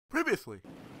previously.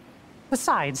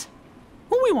 Besides,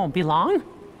 we won't be long.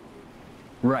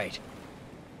 Right.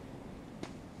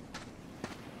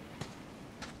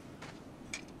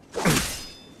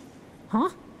 Huh?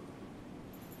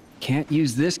 Can't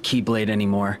use this keyblade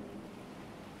anymore.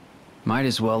 Might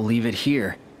as well leave it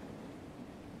here.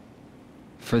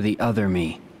 For the other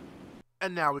me.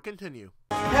 And now we continue.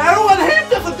 Hey everyone, hey,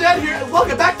 Just Dead here, and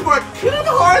welcome back to our Kingdom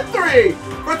Hearts 3!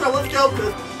 First of all, let's go to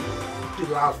this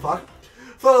too loud fuck.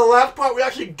 So the last part, we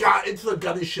actually got into the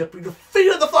gummy ship, we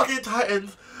defeated the fucking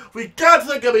Titans, we got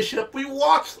into the gummy ship, we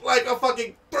watched like a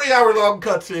fucking 3-hour long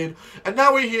cutscene, and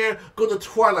now we're here going to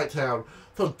Twilight Town.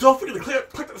 So don't forget to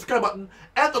click the subscribe button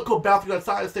and the cool bell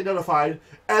outside to stay notified.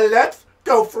 And let's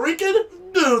go freaking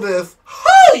do this!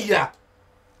 Oh yeah!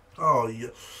 Oh yeah.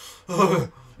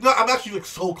 No, I'm actually like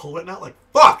so cold right now, like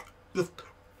fuck! Just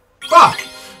fuck!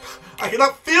 I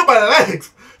cannot feel my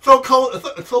legs! So cold,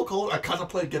 it's so cold I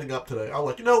contemplated getting up today. I'm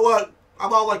like, you know what?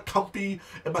 I'm all like comfy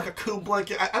in my cocoon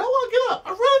blanket. I don't want to get up. I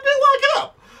really do want to get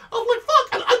up. I was like,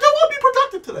 fuck, I don't want to be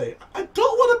productive today. I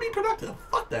don't want to be productive.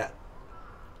 Fuck that.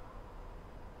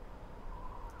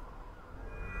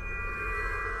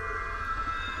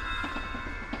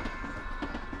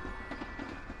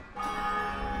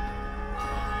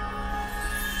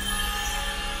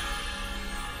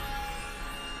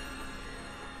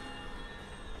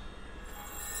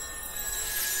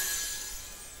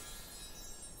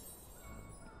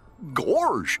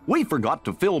 Gorge, we forgot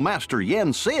to fill Master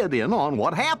Yen Sid in on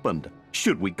what happened.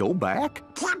 Should we go back?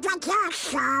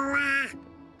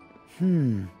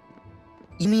 You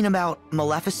mean about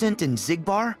Maleficent and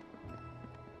Zigbar?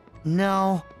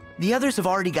 No, the others have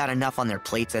already got enough on their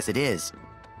plates as it is.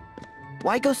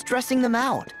 Why go stressing them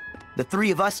out? The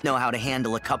three of us know how to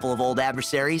handle a couple of old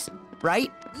adversaries,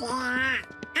 right? Yeah,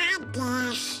 I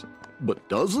guess. But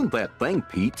doesn't that thing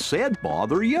Pete said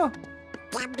bother you?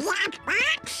 The black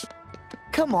box?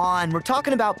 Come on, we're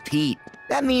talking about Pete.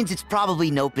 That means it's probably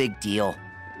no big deal.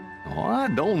 Oh, I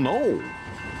don't know.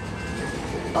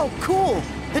 Oh, cool!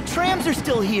 The trams are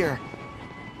still here!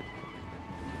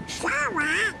 Sora,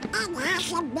 it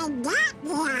hasn't been that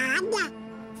long.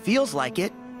 Feels like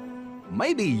it.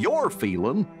 Maybe you're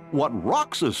feeling what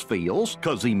Roxas feels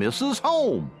 'cause he misses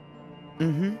home.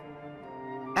 Mm-hmm.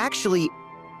 Actually,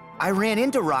 I ran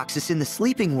into Roxas in the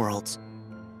Sleeping Worlds.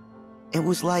 It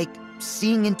was like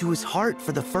seeing into his heart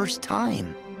for the first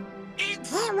time. And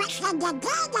he was in the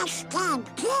data scan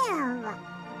too.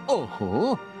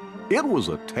 Uh-huh. It was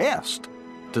a test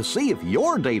to see if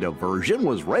your data version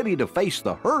was ready to face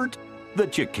the hurt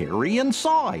that you carry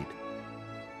inside.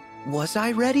 Was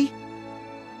I ready?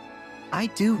 I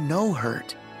do know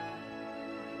hurt.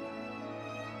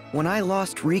 When I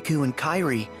lost Riku and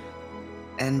Kairi,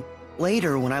 and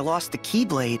later when I lost the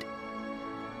keyblade,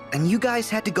 and you guys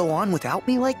had to go on without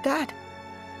me like that?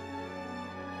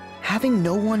 Having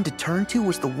no one to turn to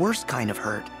was the worst kind of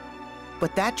hurt,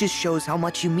 but that just shows how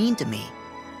much you mean to me.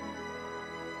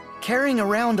 Carrying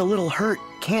around a little hurt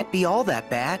can't be all that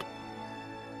bad.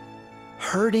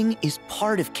 Hurting is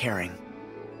part of caring.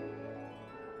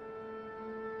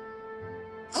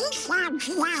 He sounds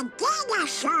like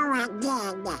dinosaur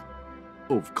again.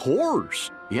 Of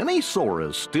course. Any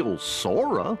Sora's still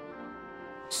Sora.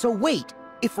 So wait,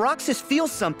 if Roxas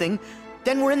feels something,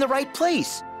 then we're in the right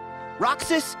place.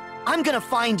 Roxas, I'm gonna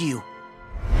find you.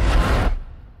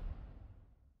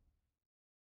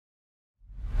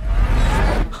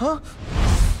 Huh?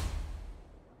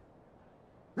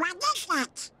 What is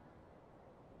that?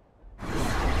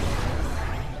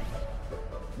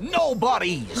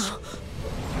 Nobody's!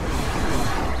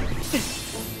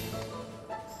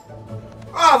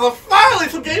 Ah, but finally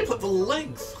some gameplay. The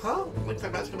links, huh? Links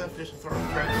are magical definitions for our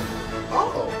friends.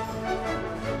 Oh.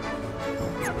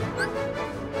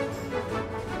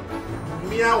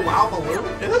 Meow wow balloon?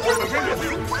 Is that just a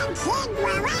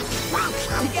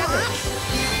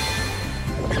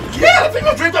yeah, the thing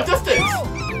was dreamed up distance!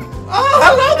 Oh,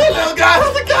 hello there, little guy!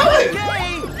 How's it going?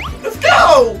 Let's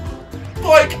go!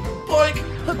 Boink, boink,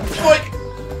 boink.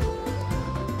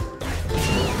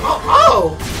 Oh,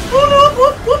 oh! Whoop,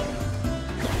 whoop, whoop.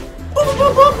 Boop,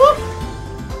 boop, boop, boop.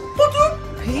 Boop, boop.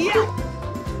 Yeah.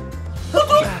 Boop,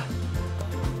 boop.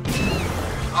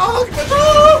 Oh, look at that.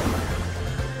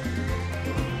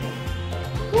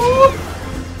 Boop,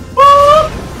 boop, boop,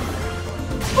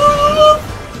 boop,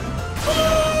 boop,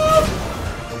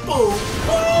 boop,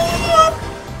 boop,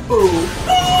 boop,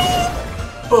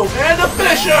 boop, and the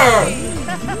finisher!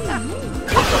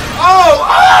 Oh,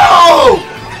 oh!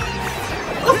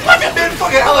 It's like I'm in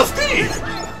fucking LSD!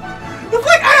 It's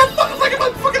like I am fucking like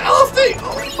I'm fucking LSD!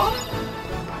 Oh, fuck.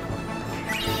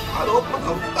 I don't know what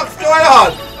the fuck's going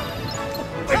on!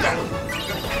 Like that.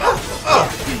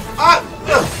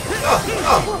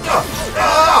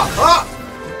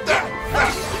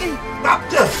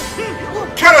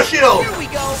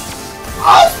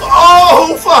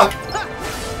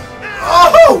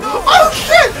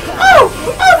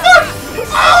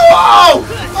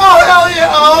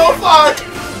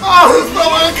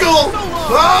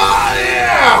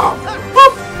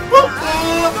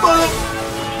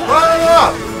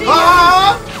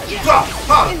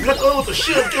 the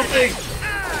shield, Goofy!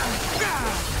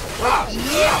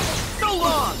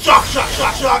 Shock, shock,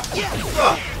 shock, shock!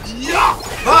 Yeah!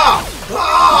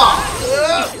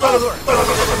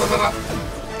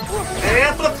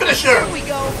 And for the finisher! Here we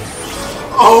go!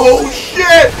 Oh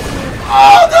shit!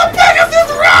 Oh, the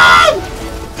Pegasus run!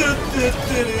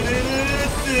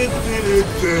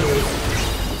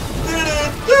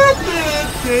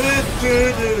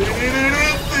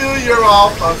 You're all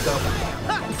fucked up.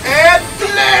 And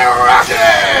flare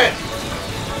rocket!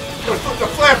 The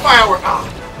flare firework! Ah,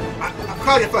 I'm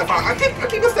calling it flare firework. I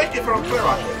keep mistaking it for a flare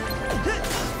rocket.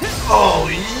 Oh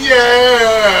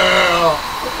yeah!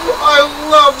 I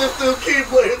love this new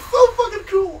keyblade. It's so fucking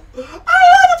cool. I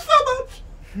love it so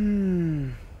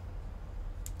much.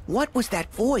 What was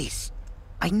that voice?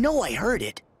 I know I heard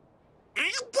it.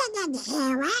 I didn't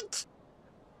hear it.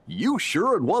 You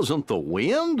sure it wasn't the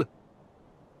wind?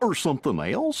 Or something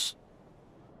else?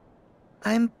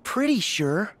 I'm pretty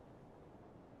sure.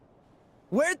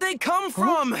 Where'd they come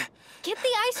from? Get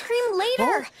the ice cream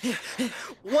later.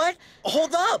 What?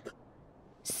 Hold up!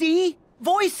 See?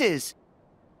 Voices!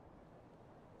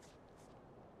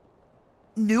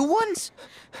 New ones?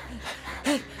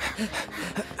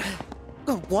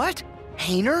 What?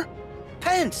 Hayner?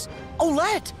 Pence?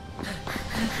 Olette?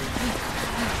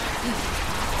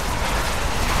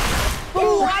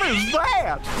 What is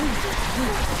that?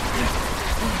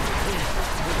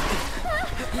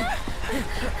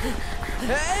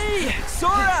 Hey,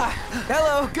 Sora!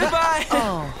 Hello, goodbye!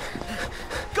 Oh.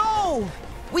 Go!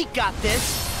 We got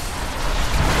this!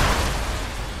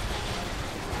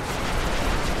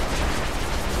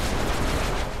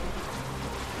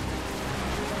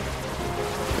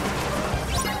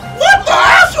 What the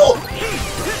actual?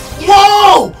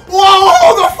 Whoa! Whoa!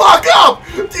 Hold the fuck up!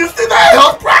 Do you see that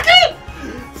health bracket?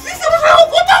 See someone's health?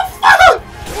 What the fuck?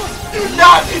 Do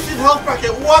not see his health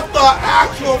bracket. What the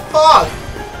actual fuck?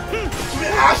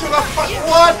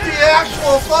 What the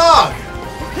actual fuck?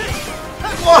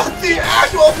 What the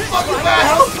actual fuck is that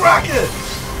health bracket?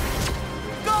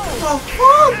 What the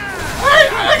fuck? Hey,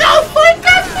 I gotta fight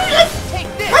that thing!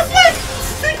 That's like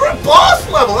secret boss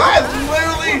level! That is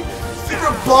literally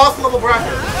secret boss level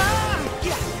bracket.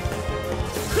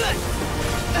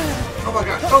 Oh my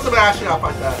god, throw some ash out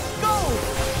like that.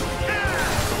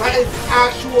 That is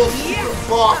actual secret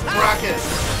boss bracket.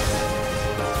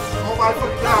 Oh my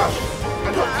fucking gosh. I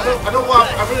don't want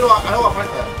to fight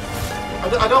that.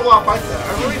 I don't want to fight that. I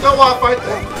really don't want to fight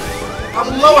that. I'm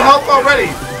low health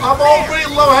already. I'm already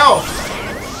low health.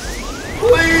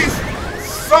 Please,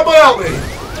 someone help me.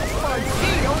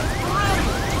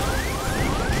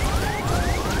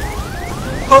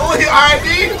 Holy, I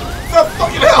need some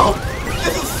fucking help.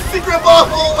 This is secret boss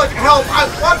level like help.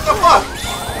 What the fuck?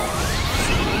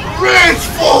 Rage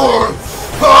form.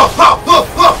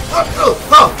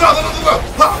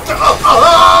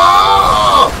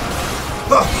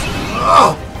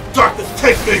 Darkness,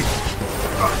 take me!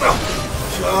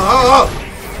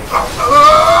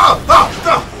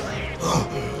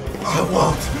 I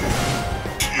won't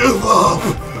give up!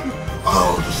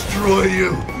 I'll destroy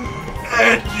you!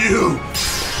 And you!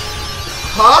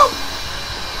 Huh?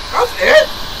 That's it?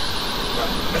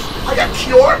 I got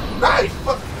cured? Nice!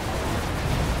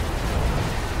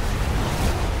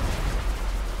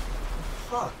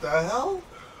 Fuck the hell?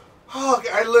 Oh, okay,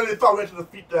 I literally thought we had to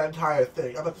defeat the entire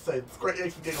thing. I'm about to say, Square Enix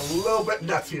is getting a little bit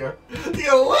nuts here. Getting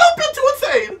a little bit too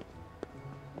insane!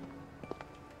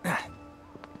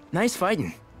 Nice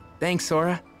fighting. Thanks,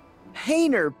 Sora.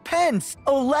 Hayner, Pence,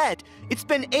 Olette, it's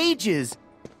been ages.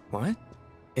 What?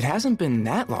 It hasn't been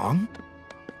that long.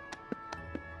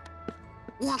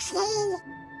 You see?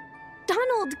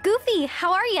 Donald, Goofy,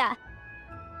 how are ya?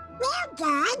 We're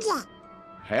good.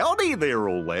 Howdy there,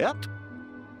 Olette.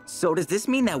 So does this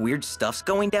mean that weird stuff's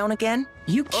going down again?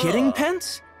 You kidding,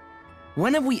 Pence?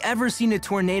 When have we ever seen a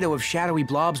tornado of shadowy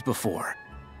blobs before?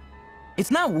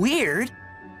 It's not weird.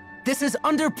 This is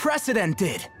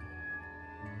unprecedented.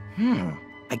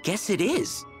 I guess it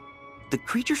is. The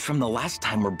creatures from the last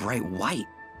time were bright white.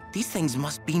 These things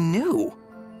must be new.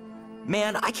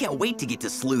 Man, I can't wait to get to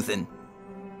sleuthin'.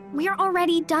 We're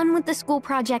already done with the school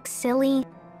project, silly.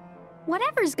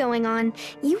 Whatever's going on,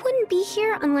 you wouldn't be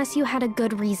here unless you had a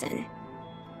good reason.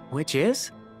 Which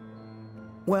is?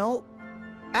 Well,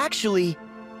 actually,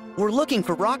 we're looking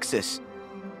for Roxas.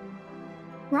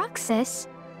 Roxas?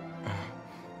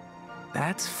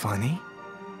 That's funny.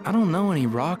 I don't know any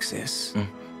Roxas,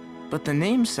 but the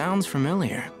name sounds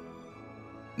familiar.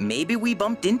 Maybe we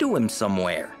bumped into him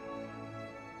somewhere.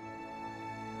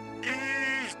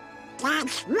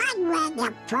 That's one way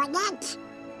to put it.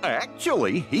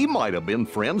 Actually, he might have been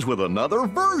friends with another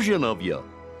version of you.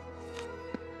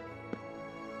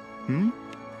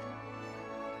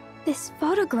 This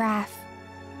photograph.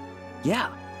 Yeah,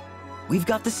 we've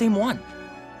got the same one.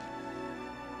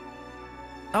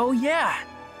 Oh yeah,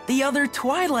 the other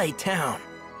Twilight Town.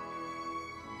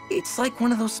 It's like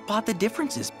one of those spot the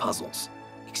differences puzzles,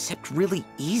 except really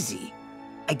easy.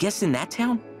 I guess in that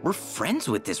town, we're friends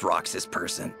with this Roxas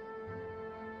person.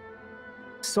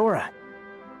 Sora,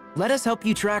 let us help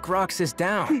you track Roxas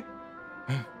down.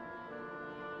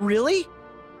 Really?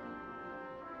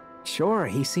 Sure,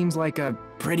 he seems like a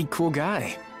pretty cool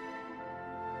guy.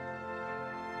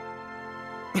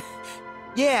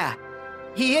 Yeah,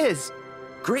 he is.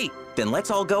 Great, then let's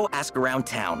all go ask around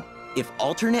town. If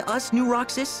alternate us knew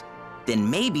Roxas, then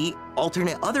maybe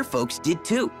alternate other folks did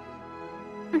too.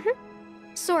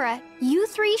 Sora, you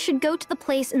three should go to the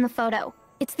place in the photo.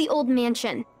 It's the old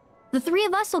mansion. The three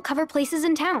of us will cover places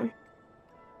in town.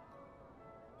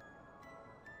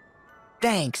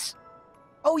 Thanks.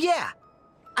 Oh yeah,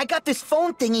 I got this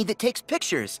phone thingy that takes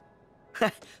pictures.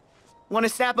 Want to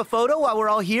snap a photo while we're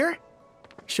all here?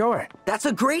 Sure. That's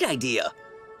a great idea.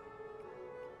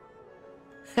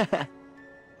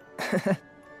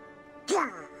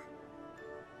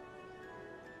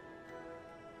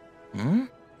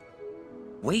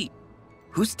 Wait,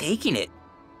 who's taking it?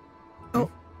 Why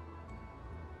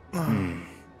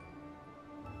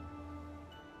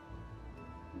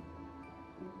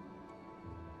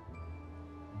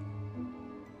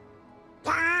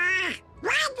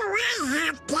do I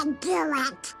have to do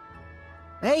it?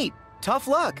 Hey, tough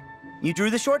luck. You drew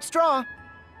the short straw.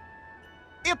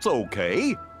 It's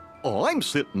okay. I'm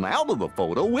sitting out of the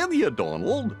photo with you,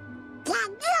 Donald.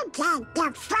 Can you take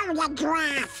the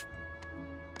photograph?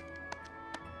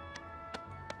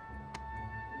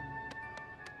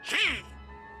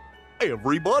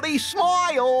 Everybody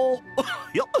smile!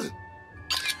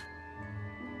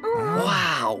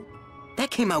 Wow,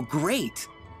 that came out great.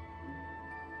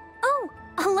 Oh,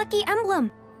 a lucky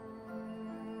emblem.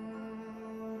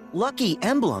 Lucky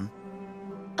emblem?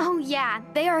 Oh yeah,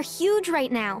 they are huge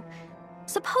right now.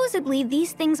 Supposedly,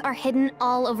 these things are hidden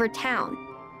all over town.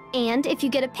 And if you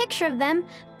get a picture of them,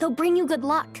 they'll bring you good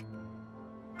luck.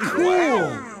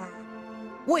 Cool!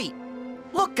 Wait,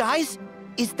 look guys,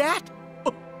 is that?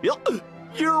 Yeah,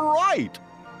 you're right.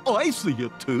 I see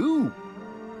it too.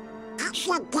 I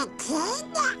should get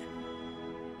kid.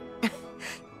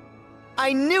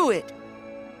 I knew it!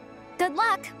 Good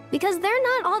luck, because they're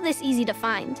not all this easy to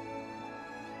find.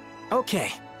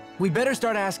 Okay, we better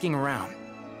start asking around.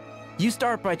 You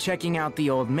start by checking out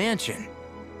the old mansion.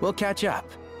 We'll catch up.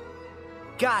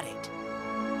 Got it.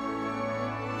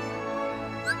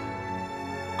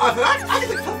 I can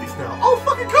take selfies now. Oh,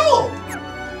 fucking cool!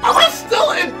 Am I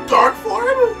still in dark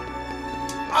form?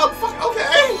 Fuck,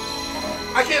 okay.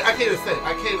 I can't even say it.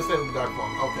 I can't even say it in dark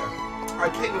form. Okay. I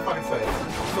can't even fucking say it.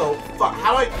 So, fuck,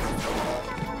 how do I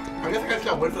guess I just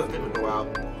gotta wait for the thing to go out.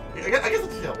 I guess I just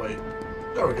can't wait.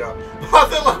 There we go.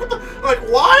 Like,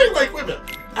 why? Like, wait a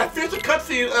minute. I finished the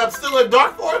cutscene, I'm still in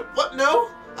dark form? What?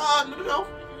 No? No.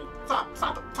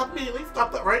 Stop immediately.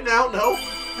 Stop that right now. No.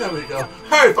 There we go.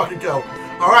 Hurry, fucking go.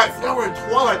 Alright, so now we're in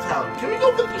Twilight Town. Can we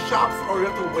go visit the shops, or we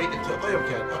have to wait until... Oh, yeah, we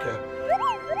can. Okay.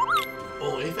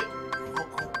 Oh, anything? Oh,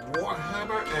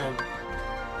 Warhammer and...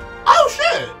 Oh,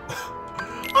 shit!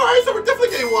 Alright, so we're definitely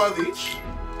getting one of each.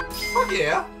 Fuck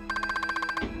yeah.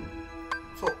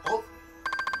 So,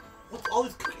 what's all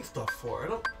this cooking stuff for? I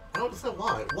don't understand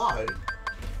why. Why?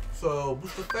 So,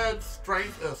 boost defense,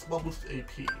 strength, and a small boost to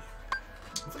AP.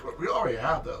 It's like what we already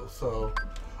have, though, so...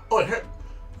 Oh, and here...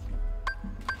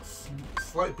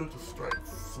 Slight boost of strength.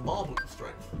 Small boost of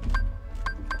strength.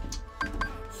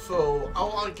 So, I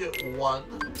want to get one.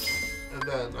 And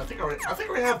then, I think I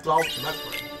already have Donald's connect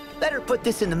ring. Better put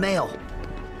this in the mail.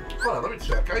 Hold on, let me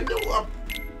check. I know,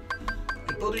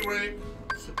 ability ring,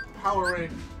 power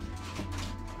ring.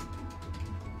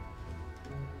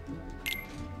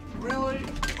 Really?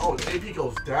 Oh, the AP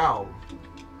goes down.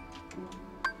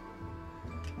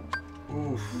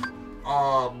 Oof.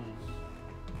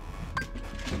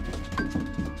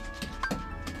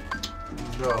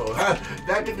 No,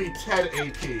 that gives me 10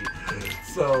 AP.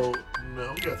 So,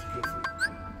 no, we got to Goofy.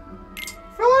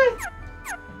 Really?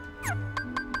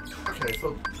 Okay, so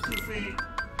Goofy.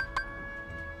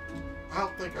 I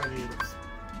don't think I need this.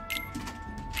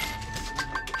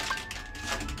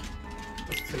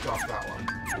 Let's take off that one.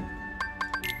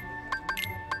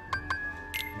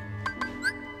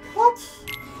 What?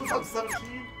 It's on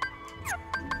 17?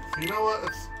 So you know what?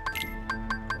 It's...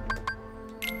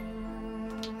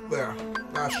 There.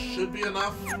 That should be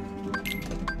enough.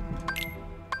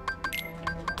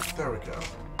 There we go.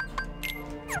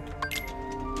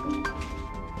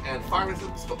 And fire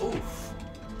resistance. Oof.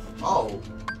 Oh.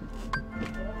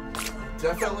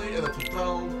 Definitely in the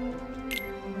two-tone.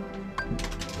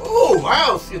 Ooh, I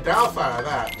don't see a downside of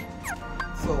that.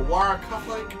 So, wire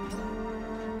cufflink.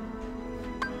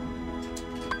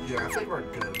 Yeah, I think we're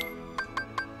good.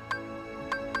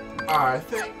 I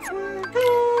think we're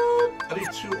good. I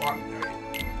need 2 armor.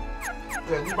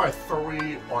 Yeah, I need my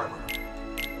 3 armor.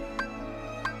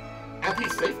 MP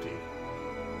safety.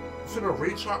 It's in a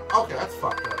recharge. Okay, that's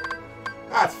fucked up.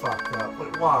 That's fucked up.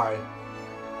 Wait, why?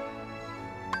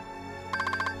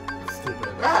 That's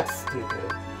stupid. That's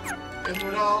stupid. Anything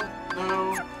at all?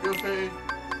 No. Goofy?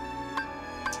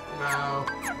 No.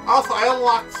 Also, I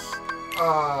unlocked,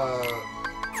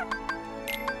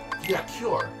 yeah,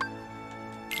 cure.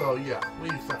 So, yeah, we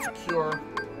use that to cure.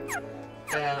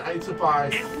 And I need to buy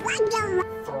 3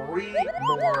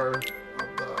 more of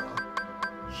the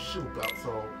shield belt,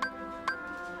 so...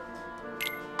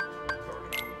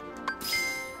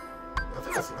 I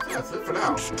think that's it for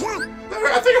now. I think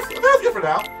that's good for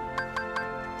now.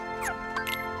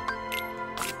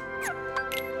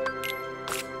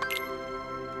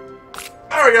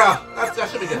 There we go. That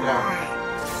should be good now.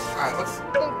 Alright, let's...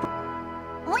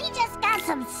 We just got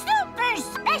some super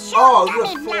special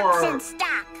gummy nuts in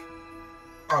stock.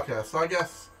 Okay, so I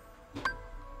guess...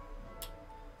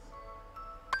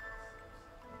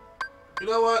 You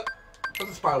know what?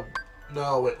 Let's just buy...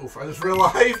 No, wait, oof, I just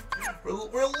realized we're a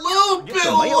little bit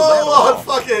low on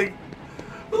fucking...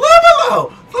 We're a little bit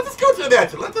low! Let's just go to the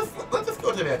mansion. Let's just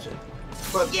go to the mansion.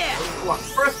 But, yeah!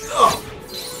 First, oh!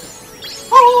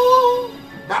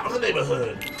 Not in the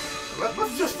neighborhood.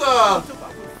 Let's just go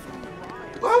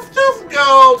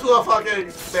to the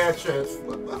fucking mansion.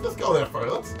 Let's just go there first.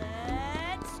 Let's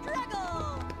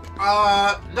struggle!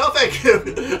 No thank you.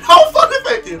 No fucking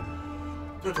thank you.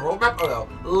 There's a roadmap? Oh no.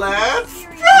 Let's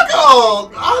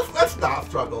struggle! Let's not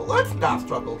struggle. Let's not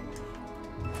struggle.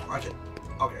 Okay,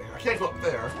 I can't go up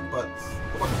there, but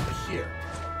what's up here?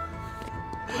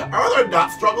 I'd rather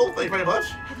not struggle, thank you very much.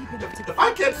 If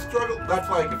I can't struggle, that's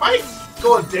like, if I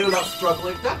go a day without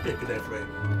struggling, that'd be a good day for me.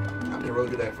 That'd be a really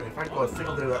good day for me. If I can go a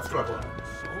single day without struggling.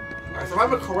 Alright, so if I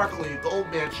remember correctly, the old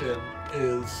mansion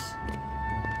is...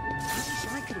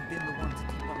 I could have been the one to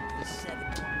keep up with this setting.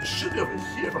 It should be over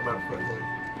here if I remember correctly.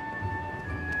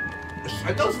 I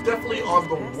know it's definitely on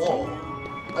the wall.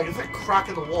 Like, it's like a crack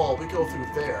in the wall, we go through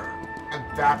there. And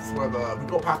that's where we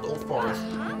go past the old forest,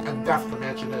 and that's where the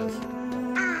mansion is.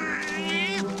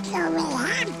 So we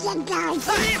have to go this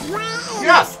way.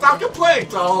 Yes, stop complaining,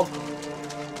 Donald. I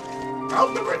don't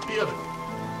remember it being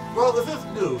well, this is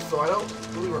new, so I don't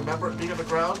really remember it being on the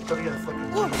ground. But again,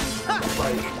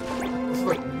 it's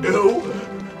like new,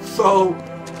 so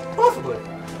possibly.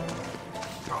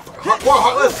 More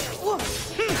heartless.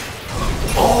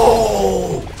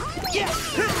 Oh.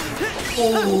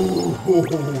 Ooh.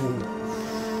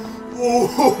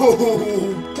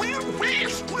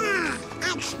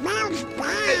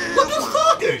 Look who's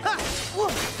talking!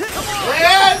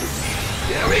 And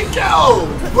here we go!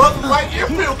 Look like your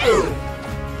poo-poo!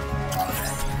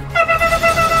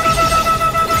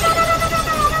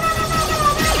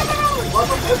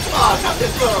 Welcome to Sora! Go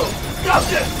get some! Go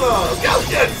get some! Go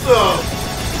get some!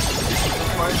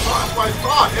 My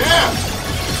thought, yeah!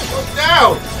 Look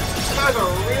down! This guy's a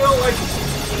real, like...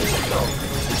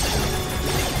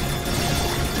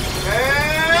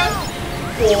 And...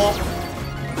 4.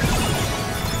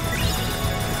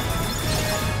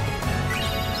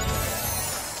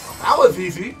 That was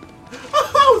easy.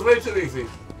 That was way too easy.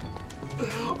 I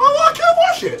want to kill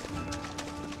more shit.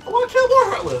 I want to kill more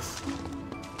heartless.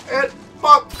 And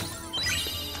fuck.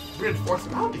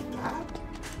 Reinforcement. I don't need that.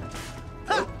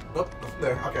 Nope. Nope. Nothing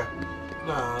there. Okay.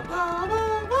 Nah.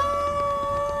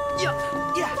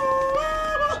 Yeah.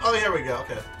 Oh, here we go.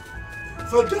 Okay.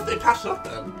 So I guess they patched it up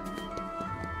then.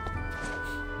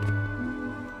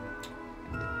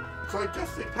 So I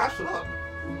guess they patched it up.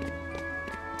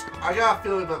 I got a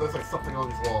feeling that there's like something on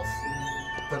these walls.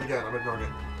 Then again, I'm ignoring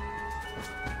it.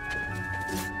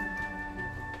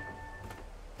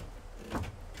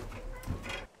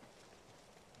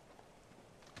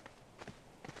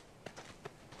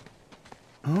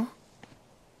 Huh?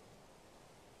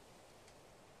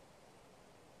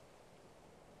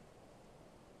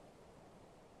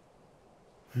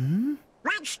 Hmm?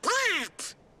 What's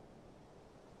that?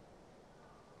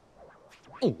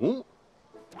 Oh.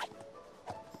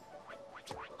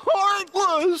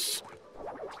 Heartless!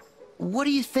 What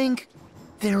do you think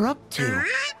they're up to?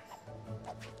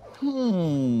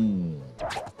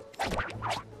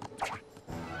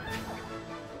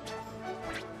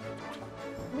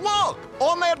 Look!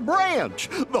 On that branch!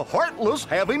 The Heartless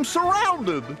have him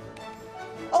surrounded!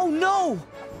 Oh no!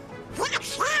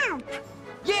 Let's help!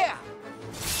 Yeah!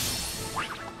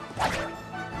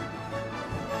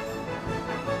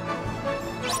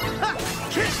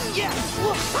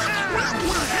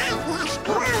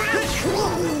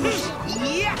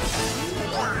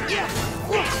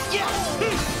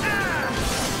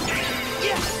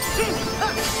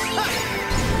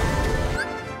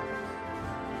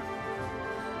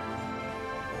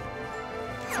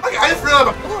 Okay, I just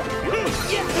realized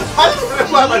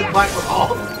my mic was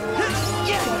off.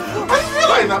 I didn't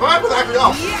realize that my mic was actually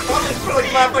off. I was just really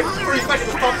glad like 3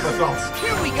 seconds to talk to myself.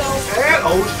 Here we go! And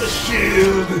oh, it's the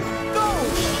shield!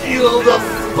 Shield of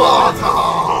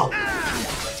Sparta!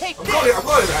 I'm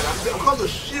calling that. I'm calling the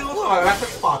shield of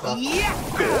Sparta.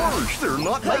 Gosh, they're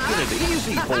not making it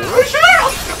easy for Are you us.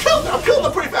 sure? I'm killing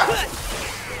them pretty fast.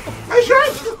 Are you sure?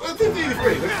 It's easy for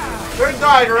me. They're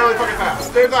dying really fucking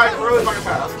fast.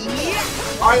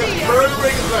 I am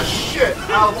murdering the shit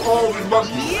out of all these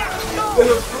monkeys. This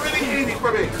is pretty easy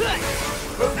for me.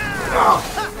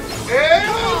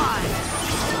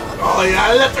 Oh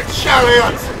yeah, electric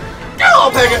chariots! Go,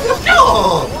 Pegasus,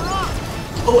 go!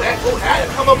 Oh,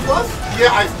 and come up plus?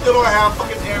 Yeah, I still don't have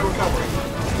fucking air recovery.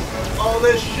 All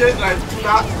this shit, and I do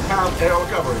not have air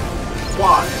recovery.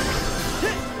 Why?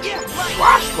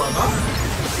 Flash one, huh?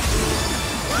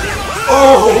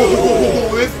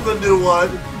 Oh, this is the new one.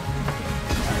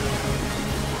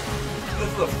 This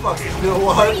is the fucking new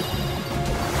one.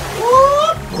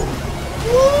 Whoop!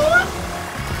 Whoop!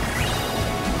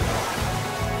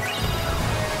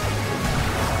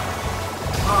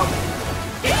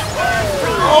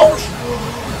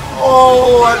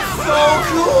 Oh, that's so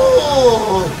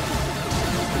cool!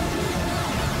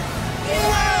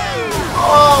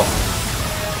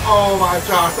 Oh my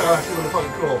gosh, that's actually really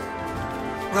fucking cool.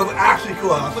 That was actually cool.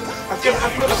 That's one of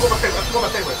my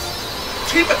favorites.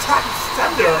 Team Attack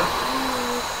Extender!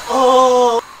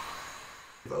 Oh!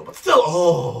 But still,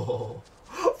 oh!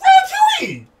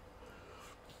 Ratatouille!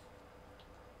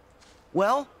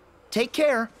 Well, take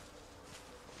care.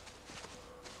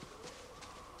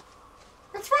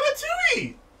 That's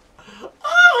Ratatouille!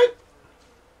 Oh!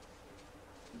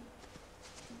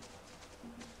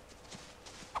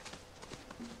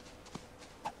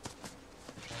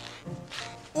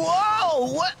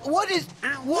 Whoa! What is...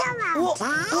 Whoa!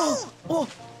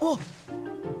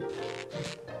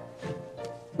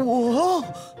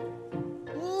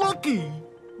 Looky!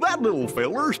 That little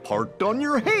feller's parked on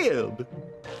your head.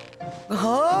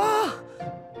 Huh?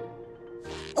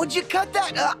 Would you cut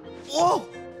that? Whoa!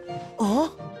 Huh?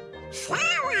 Sora,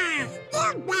 you've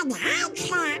been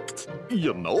hijacked.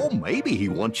 You know, maybe he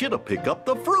wants you to pick up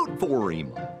the fruit for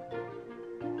him.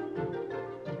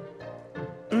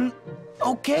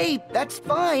 Okay, that's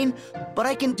fine, but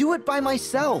I can do it by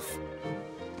myself.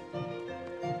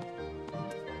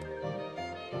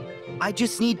 I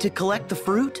just need to collect the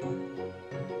fruit.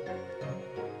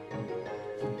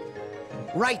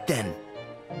 Right then.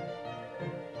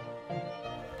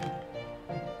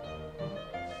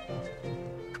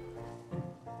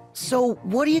 So,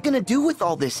 what are you gonna do with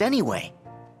all this anyway?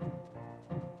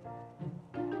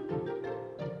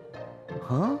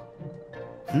 Huh?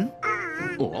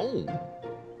 Oh.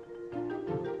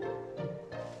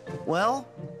 Well,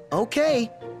 okay.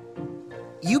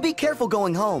 You be careful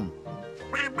going home.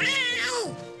 Bye-bye.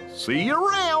 See you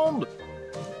around.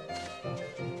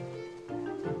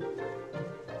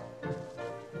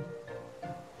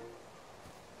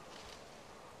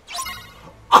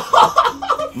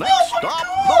 Next stop,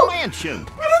 the mansion.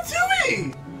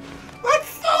 Ratatouille! That's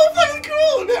so fucking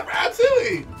cool! That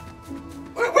Ratatouille!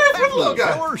 Where's the little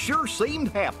guy? Feller sure seemed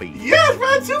happy. Yes,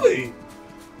 Ratatouille!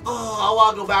 Oh, I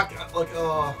want to go back, like,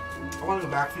 I want to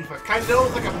go back to kind of know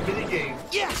it's like a mini game.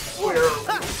 Where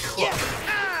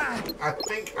I don't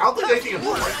think anything is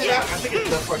like that. I think it's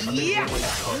just like a mini game when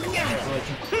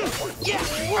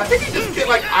I think you just get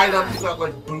like items that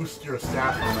like boost your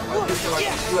stats or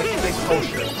something. Like, you make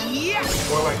potions.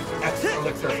 Or like extra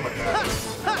elixir or something like that.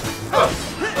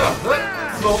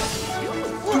 Smoke.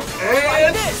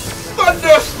 And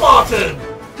Thunder Spartan!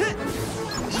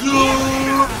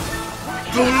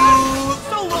 So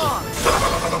long!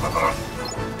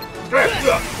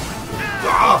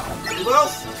 Anyone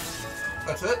else?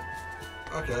 That's it?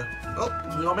 Okay. Well,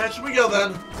 to the mansion we go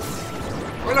then.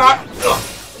 We're not.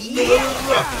 See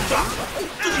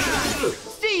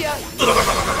ya! Go!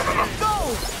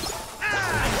 I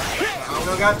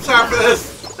don't got time for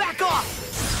this. Back off!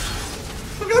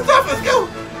 We got time for this. Go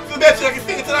to the mansion. I can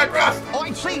see it tonight, grass.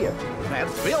 I see it. That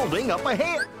building up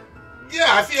ahead. Yeah,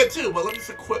 I see it too. But let me just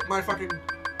equip my fucking.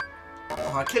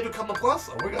 Oh, I can't do Comma Plus.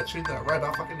 Oh, we're gonna change that right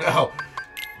about fucking now.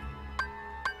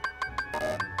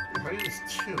 I use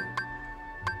 2.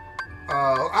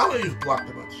 I don't want to use block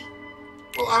that much.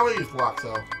 Well, I don't want to use block,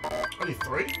 so. I need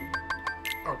 3?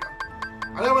 Okay.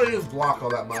 I don't want to use block all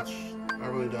that much. I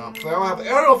really don't. Because I don't have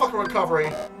aerial fucking recovery.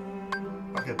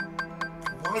 Okay.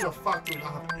 Why the fuck do we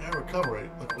not have air recovery?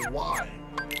 Like, why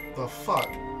the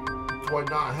fuck do I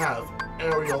not have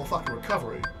aerial fucking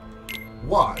recovery?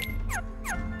 Why?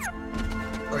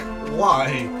 Like,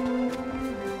 why?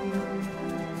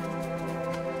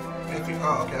 Anything?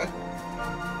 Oh, okay.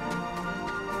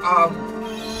 I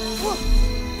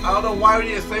don't know why we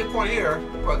need a save point here,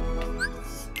 but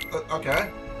okay.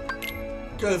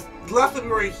 Because last time we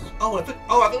were, I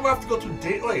think we have to go to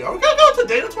date. Wait, are we gonna go to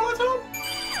date in Twilight Town?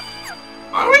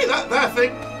 Are we? That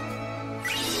thing?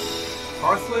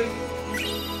 Parsley?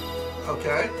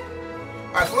 Okay.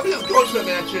 Alright, so let me just go to the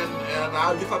mansion, and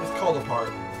I guess I'll just call the part.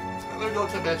 And let me go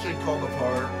to the mansion, call the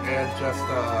part, and just,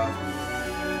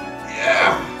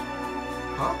 yeah!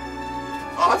 Huh?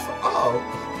 Oh, that's, oh.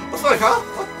 What's like, huh?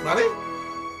 What, Maddie?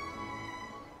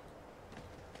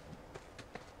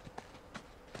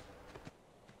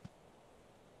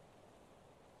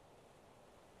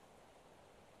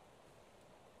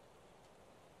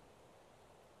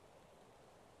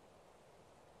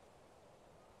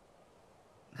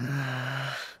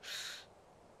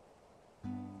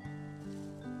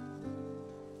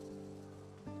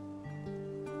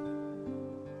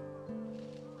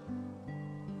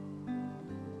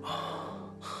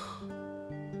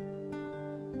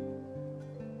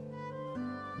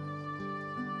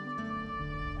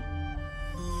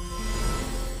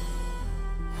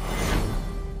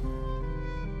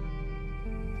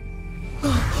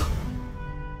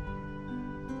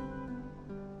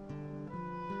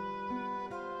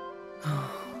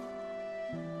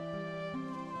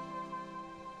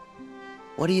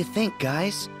 What do you think,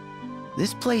 guys?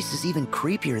 This place is even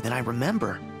creepier than I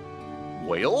remember.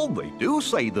 Well, they do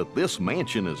say that this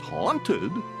mansion is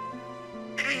haunted.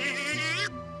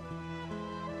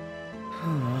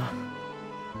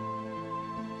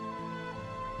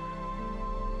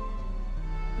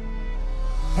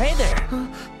 Hey there!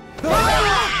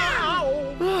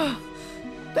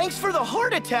 Thanks for the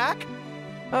heart attack!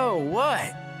 Oh,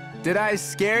 what? Did I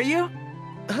scare you?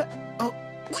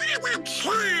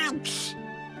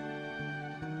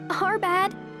 Our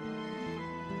bad.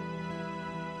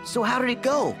 So how did it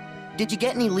go? Did you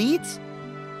get any leads?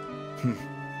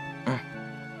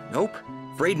 Nope,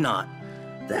 afraid not.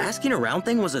 The asking around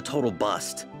thing was a total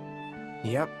bust.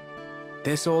 Yep.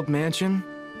 This old mansion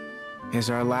is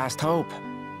our last hope.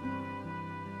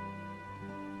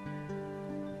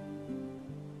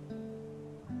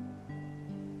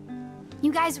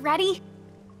 You guys ready?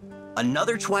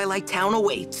 Another Twilight Town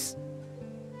awaits.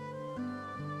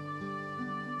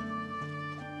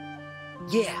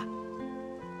 Yeah.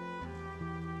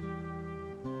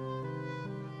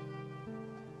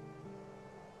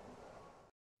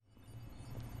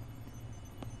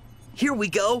 Here we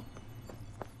go.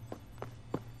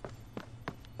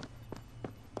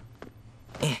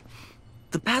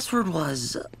 The password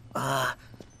was,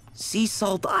 sea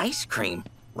salt ice cream,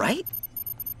 right?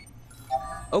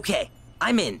 Okay,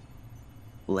 I'm in.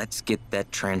 Let's get that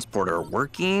transporter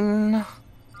working.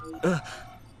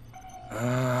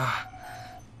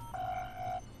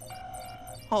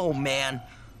 Oh man,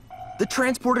 the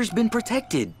transporter's been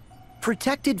protected.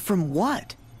 Protected from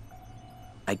what?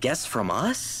 I guess from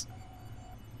us?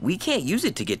 We can't use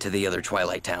it to get to the other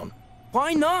Twilight Town.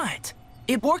 Why not?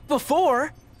 It worked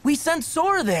before. We sent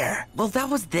Sora there. Well, that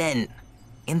was then.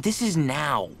 And this is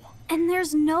now. And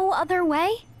there's no other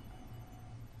way?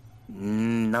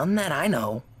 None that I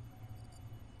know.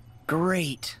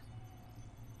 Great.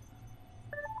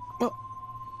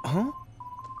 Huh?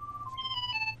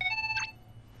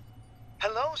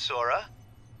 Hello, Sora.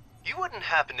 You wouldn't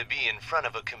happen to be in front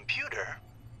of a computer.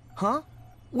 Huh?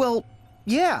 Well,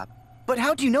 yeah. But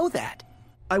how'd you know that?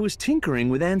 I was tinkering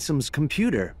with Ansem's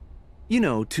computer. You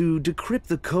know, to decrypt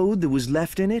the code that was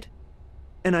left in it.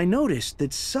 And I noticed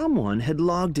that someone had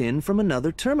logged in from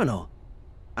another terminal.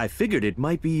 I figured it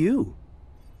might be you.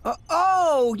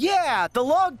 Oh, yeah, the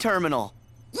log terminal.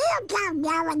 You don't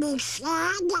know any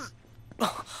said.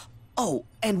 Oh,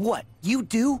 and what? You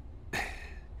do?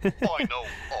 I know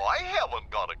I haven't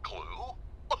got a clue.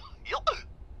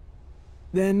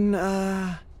 Then,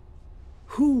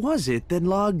 who was it that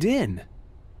logged in?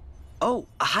 Oh,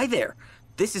 hi there.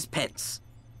 This is Pence.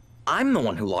 I'm the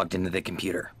one who logged into the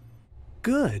computer.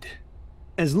 Good.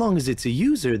 As long as it's a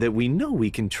user that we know we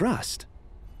can trust.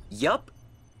 Yup.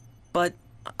 But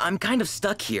I'm kind of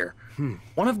stuck here.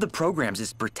 One of the programs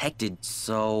is protected,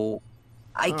 so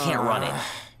I can't run it.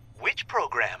 Which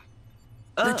program?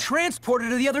 The transporter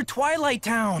to the other Twilight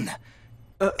Town!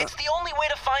 It's the only way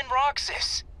to find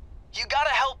Roxas. You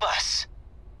gotta help us.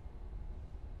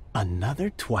 Another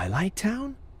Twilight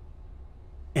Town?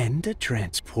 And a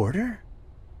transporter?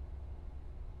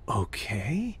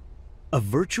 Okay. A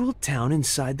virtual town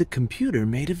inside the computer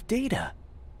made of data.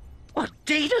 A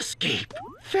datascape,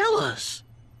 fellas.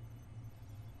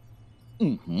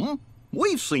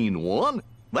 We've seen one.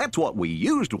 That's what we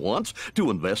used once to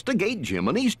investigate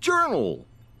Jiminy's journal.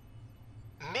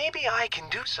 Maybe I can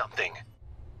do something.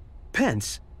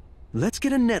 Pence, let's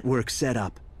get a network set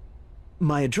up.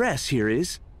 My address here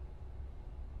is...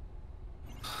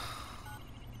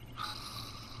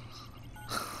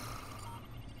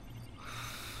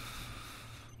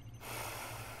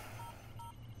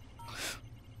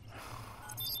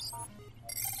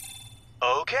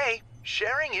 Okay,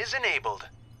 sharing is enabled.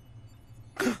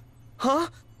 Huh?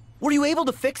 Were you able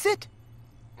to fix it?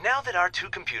 Now that our two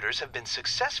computers have been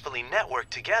successfully networked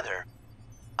together,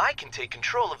 I can take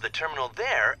control of the terminal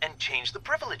there and change the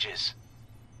privileges.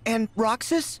 And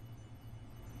Roxas?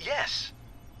 Yes.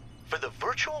 For the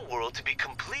virtual world to be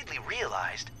completely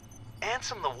realized,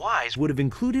 Ansem the Wise would have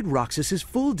included Roxas's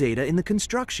full data in the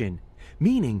construction,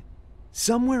 meaning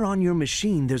somewhere on your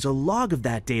machine there's a log of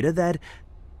that data that...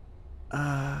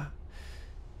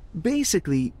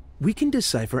 Basically, we can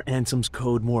decipher Ansem's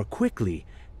code more quickly,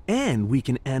 and we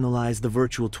can analyze the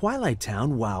virtual Twilight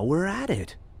Town while we're at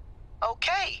it.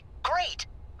 Okay, great.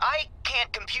 I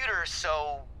can't computer,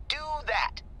 so do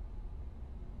that.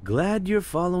 Glad you're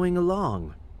following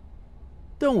along.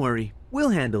 Don't worry, we'll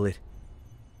handle it.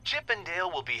 Chip and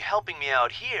Dale will be helping me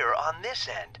out here on this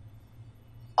end.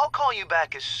 I'll call you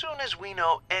back as soon as we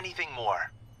know anything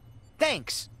more.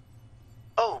 Thanks.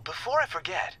 Oh, before I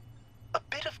forget, a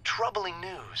bit of troubling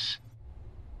news.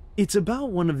 It's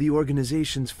about one of the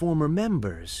organization's former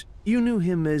members. You knew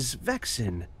him as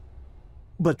Vexen.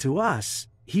 But to us,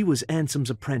 he was Ansem's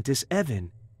apprentice,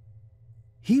 Evan.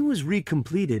 He was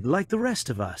recompleted like the rest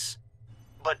of us.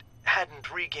 But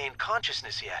hadn't regained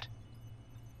consciousness yet.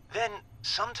 Then,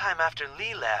 sometime after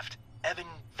Lee left, Evan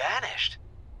vanished.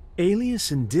 Alias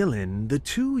and Dylan, the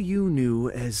two you knew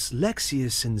as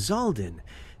Lexius and Zalden,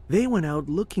 they went out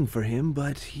looking for him,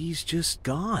 but he's just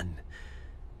gone.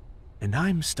 And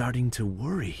I'm starting to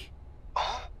worry.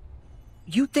 Oh?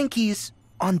 You think he's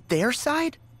on their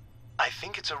side? I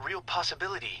think it's a real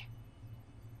possibility.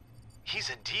 He's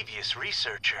a devious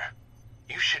researcher.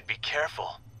 You should be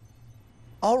careful.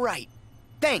 All right.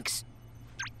 Thanks.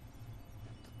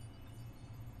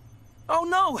 Oh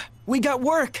no! We got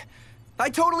work! I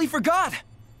totally forgot!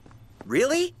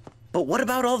 Really? But what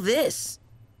about all this?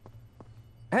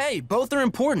 Hey, both are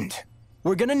important.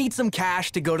 We're gonna need some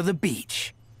cash to go to the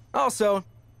beach. Also,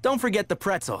 don't forget the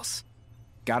pretzels.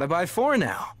 Gotta buy 4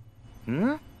 now.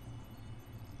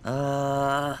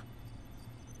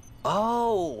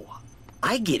 Oh,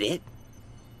 I get it.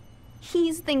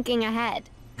 He's thinking ahead.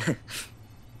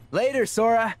 Later,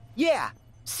 Sora. Yeah.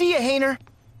 See ya, Hainer.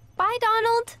 Bye,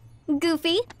 Donald.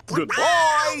 Goofy.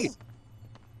 Goodbye!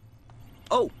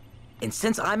 Oh, and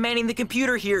since I'm manning the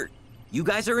computer here, you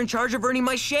guys are in charge of earning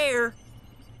my share.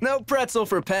 No pretzel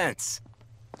for Pence.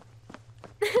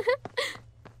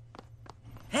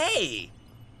 Hey!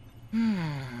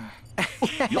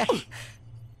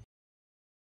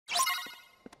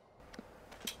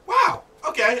 Wow,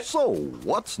 okay. So,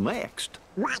 what's next?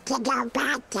 Want to go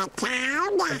back to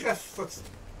town? I guess that's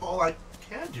all I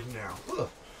can do now. Ugh.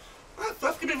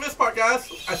 That's gonna be this part,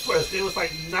 guys. I swear, this game was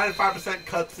like 95%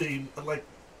 cutscene and like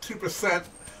 2%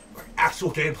 like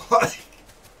actual gameplay.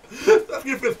 That's gonna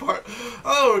be this part.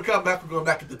 Oh, we're coming back. We're going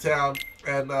back into town,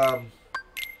 and yeah,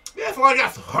 that's all I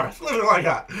got so far. That's literally all I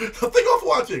got. So thank you all for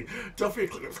watching. Don't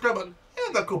forget to click the subscribe button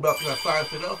and that cool bell to that sign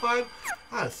to be notified.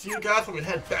 I'll see you guys when we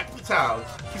head back to town.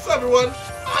 Peace out, everyone.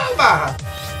 Bye.